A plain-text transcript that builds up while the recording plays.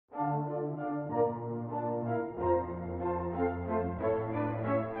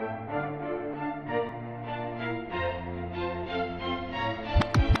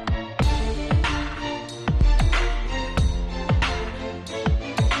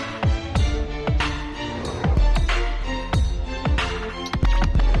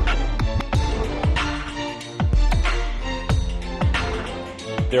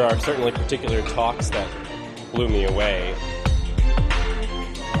There are certainly particular talks that blew me away.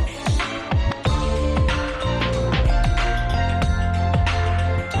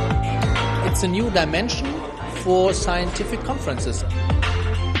 It's a new dimension for scientific conferences.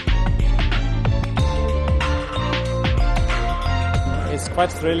 It's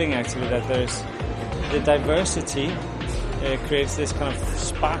quite thrilling actually that there's the diversity creates this kind of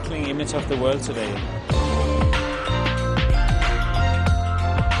sparkling image of the world today.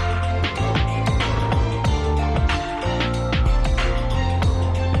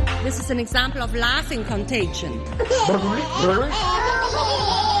 This is an example of laughing contagion.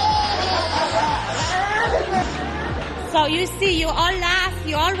 So you see, you all laugh,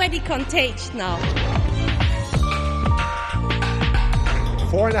 you're already contagious now.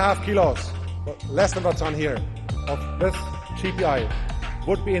 4.5 kilos, less than what's on here, of this GPI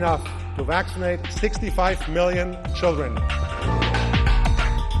would be enough to vaccinate 65 million children.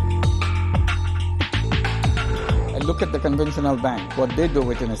 I look at the conventional bank, what they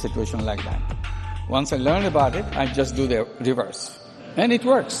do it in a situation like that. Once I learn about it, I just do the reverse. And it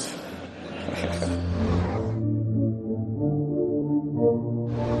works.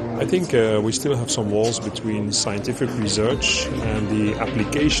 I think we still have some walls between scientific research and the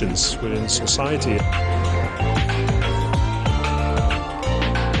applications within society.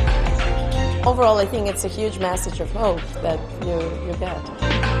 Overall, I think it's a huge message of hope that you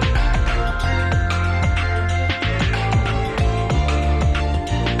get.